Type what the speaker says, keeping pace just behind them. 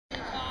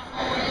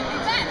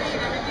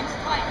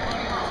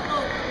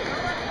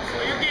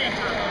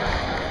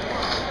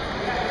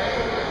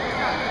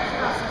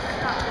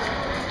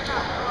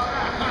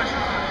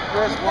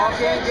Walk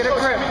in, get a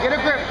grip. Get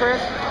a grip,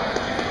 Chris.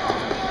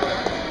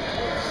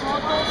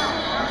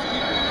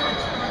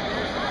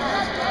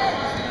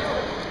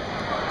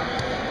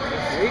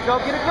 There you go,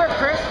 get a grip,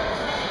 Chris.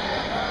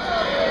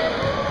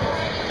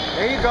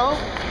 There you go.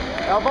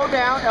 Elbow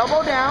down,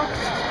 elbow down.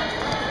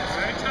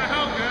 Good,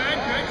 Tahoe,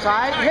 good.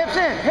 Side, hips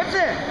in, hips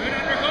in. Good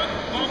underhook,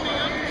 bumping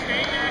him,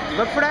 staying active.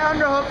 Look for that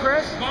underhook,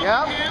 Chris.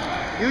 Yep.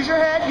 Use your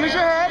head, use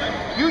your head,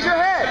 use your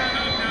head.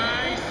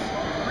 Nice.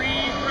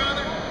 Breathe,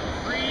 brother.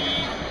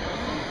 Breathe.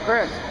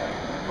 Chris,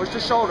 push the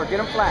shoulder, get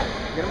him flat,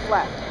 get him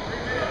flat.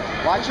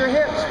 Watch your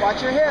hips,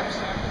 watch your hips.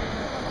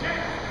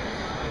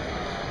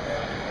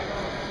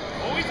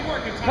 Always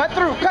working, Tahoe. Cut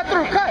through, cut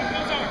through, cut.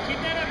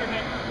 Keep that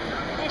underhook.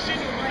 Push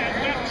into him with that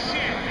left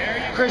shin. There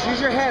you go. Chris,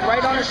 use your head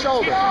right on his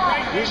shoulder.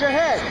 Use your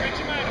head. Stretch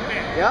him out a bit.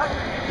 Yep.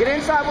 Get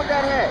inside with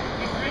that head.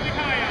 He's really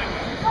high on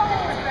you.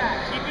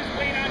 Keep his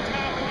weight on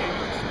top of you.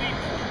 Sweep.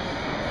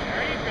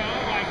 There you go,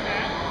 like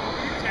that.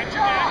 Protect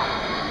your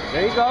neck.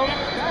 There you go.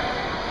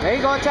 There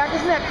you go. Attack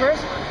his neck, Chris.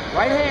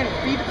 Right hand,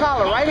 feed the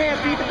collar. Right hand,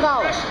 feed the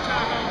collar.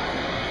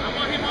 I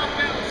want him off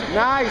balance.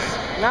 Nice.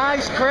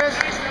 Nice, Chris.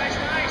 Nice.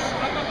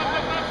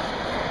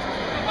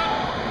 Up.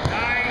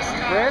 Nice,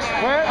 Tahoe. Chris,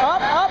 where?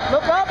 Up.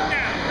 Look up.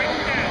 Break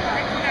it down.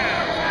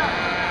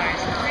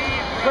 Nice.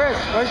 Breathe. Chris,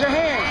 where's your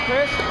hands,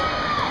 Chris?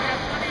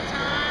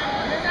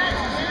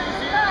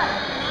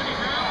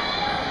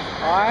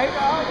 All right.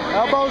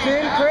 Elbows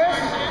in, Chris.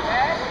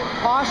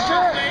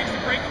 Posture.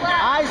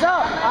 Eyes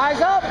up.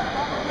 Eyes up.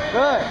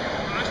 Good.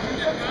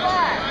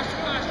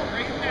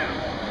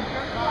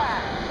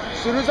 As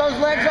soon as those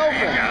legs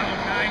open.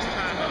 Nice,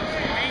 Tahoe.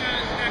 Hang on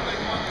his neck like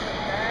one.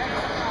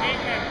 Hang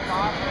head.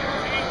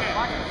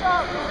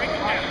 Break it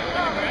down.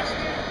 Let him rest.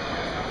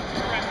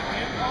 Just rest a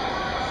bit.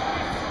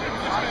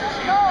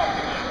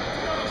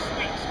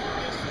 Sweeps.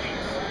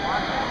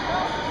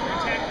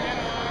 Protect that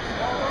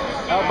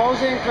arm.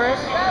 Elbows in, Chris.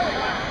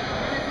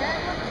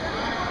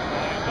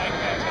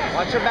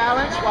 Watch your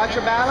balance. Watch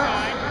your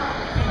balance.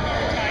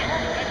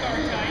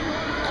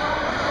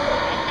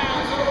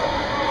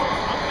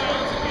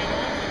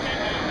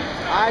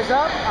 Eyes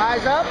up.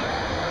 Eyes up.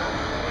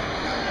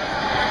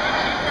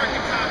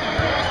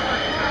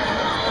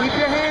 Keep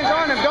your hands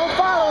on him. Don't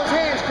follow his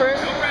hands, Chris.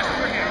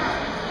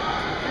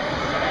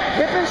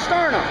 Hip and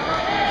sternum.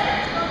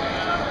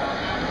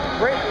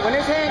 When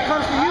his hand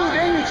comes to you,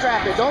 then you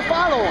trap it. Don't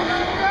follow him.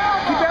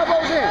 Keep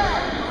elbows in.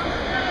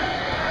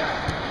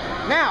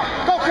 Now,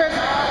 go, Chris.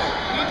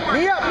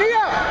 Knee up, knee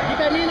up. Keep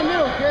that knee in the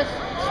middle, Chris.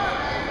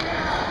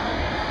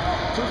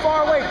 Too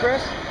far away,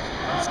 Chris.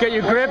 Let's get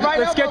your grip.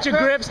 Let's get your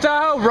grips,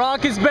 Tahoe.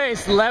 Rock his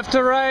base. Left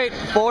to right,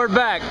 forward,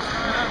 back.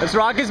 Let's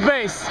rock his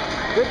base.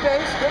 Good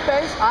base, good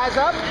base. Eyes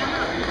up.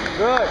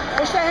 Good.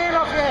 Push that hand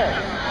off your head.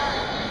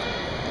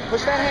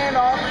 Push that hand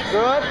off.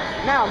 Good.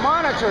 Now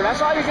monitor.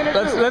 That's all you're gonna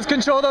do. Let's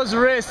control those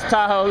wrists,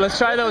 Tahoe. Let's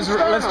try those.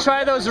 Let's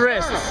try those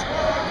wrists.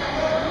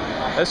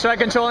 Let's try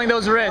controlling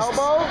those wrists.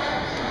 Elbow.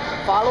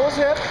 Follow his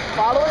hip.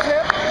 Follow his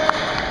hip.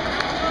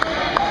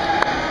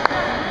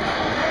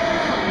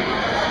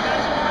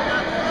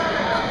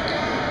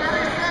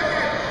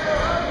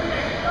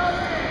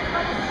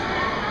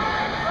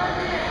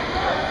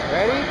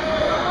 Ready?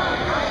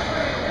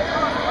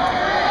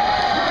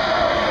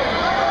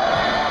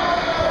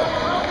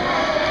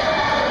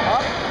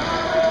 Up.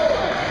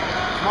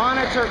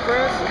 Monitor,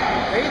 Chris.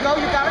 There you go.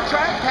 You got a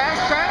trap.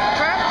 Pass, trap.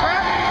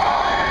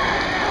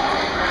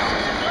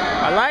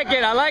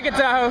 I like it,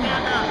 Tahoe.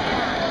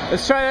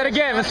 Let's try that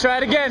again. Let's try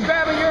it again.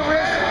 Grabbing your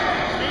wrist.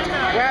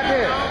 Grab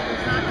his.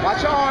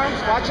 Watch your arms.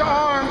 Watch your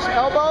arms.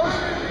 Elbows.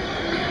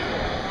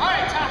 All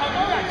right, Tahoe,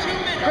 you got 2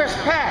 minutes. Chris,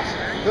 pass.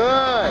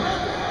 Good.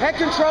 Head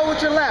control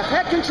with your left.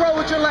 Head control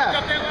with your left.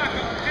 Up there, lock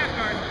him. Half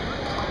guard.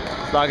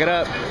 Let's lock it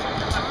up.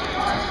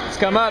 Let's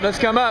come up. Let's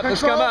come up.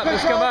 Let's come up.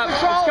 Let's come up.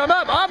 Let's come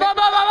up.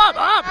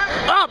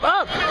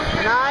 Up.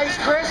 Nice,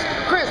 Chris.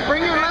 Chris,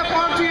 bring your left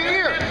arm to your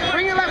ear.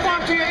 Bring your left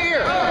arm to your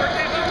ear.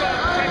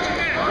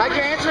 Like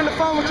you're answering the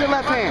phone with your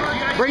left hand.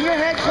 Bring your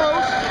head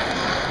close.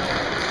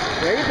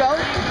 There you go.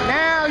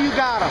 Now you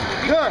got him.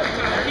 Good.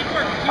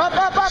 Up.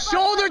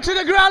 Shoulder to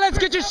the ground. Let's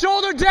get your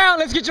shoulder down.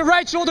 Let's get your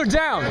right shoulder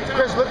down.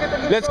 Chris, look at the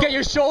control. Let's get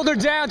your shoulder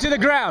down to the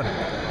ground.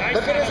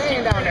 Look at his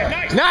hand down there.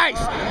 Nice. Nice.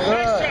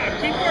 Nice job.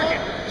 Keep working.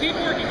 Keep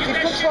working. Keep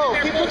control.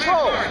 Keep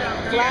control.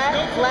 Flat.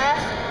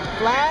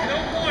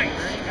 No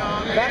points.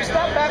 Back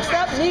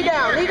step. Knee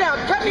down.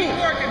 Cut knee. Keep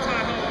working,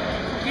 Tahoe.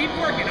 Keep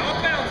working.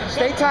 Off balance.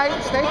 Stay tight.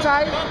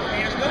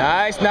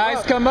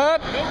 Nice. Come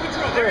up. No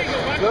control. There you go.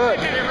 Good.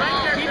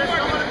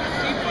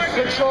 Keep working.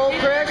 Control,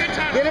 Chris.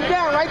 Get him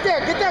down right there.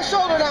 Get that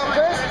shoulder down,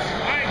 Chris.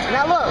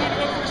 Now look.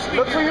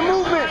 Look for your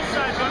movement.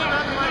 Come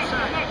up.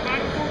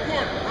 Bottom full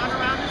quarter. Run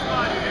around his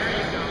body.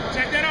 There you go.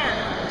 Protect that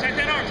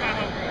arm,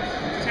 Tahoe.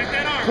 Protect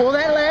that arm. Pull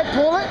that leg.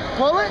 Pull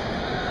it.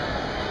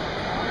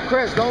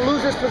 Chris, don't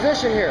lose this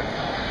position here.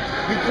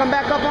 You can come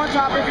back up on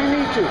top if you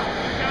need to.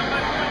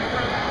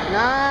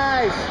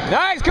 Nice.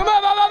 Come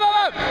up.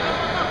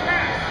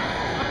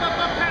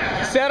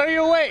 Settle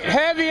your weight.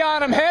 Heavy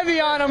on him.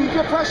 Keep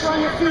your pressure on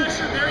your feet.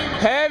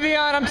 Heavy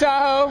on him,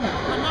 Tahoe.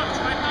 Come up.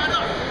 Tripod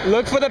up.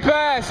 Look for the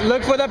pass.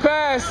 Look for the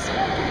pass.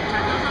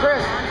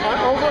 Chris,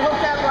 overhook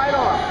that right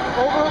arm.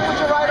 Overhook with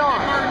your right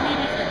arm.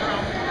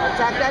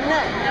 Attack that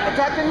neck.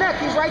 Attack the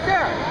neck. He's right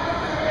there.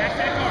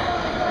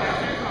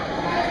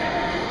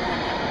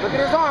 Look at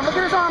his arm. Look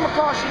at his arm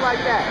across you like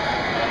that.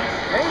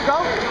 There you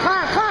go.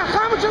 Climb, climb,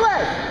 climb with your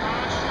leg.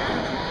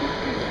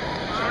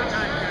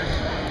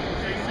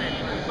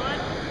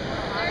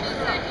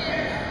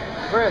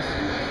 Chris,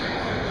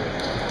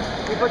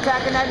 keep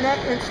attacking that neck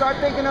and start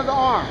thinking of the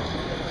arm.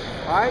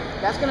 All right?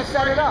 That's going to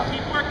set it up.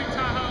 Keep working,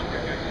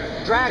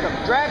 Tahoe. Drag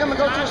him and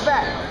go to his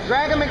back.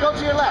 Drag him and go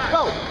to your left.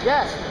 Go.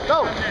 Yes.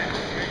 Go.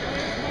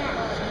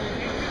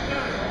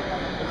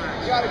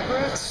 You got it,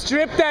 Chris.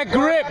 Strip that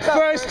grip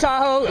first,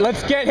 Tahoe.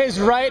 Let's get his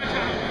right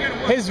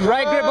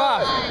grip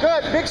off.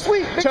 Good. Big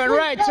sweep. Big Turn sweep.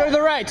 right. Go. Turn to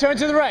the right. Turn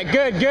to the right.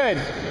 Good. Good.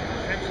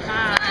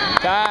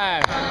 Time.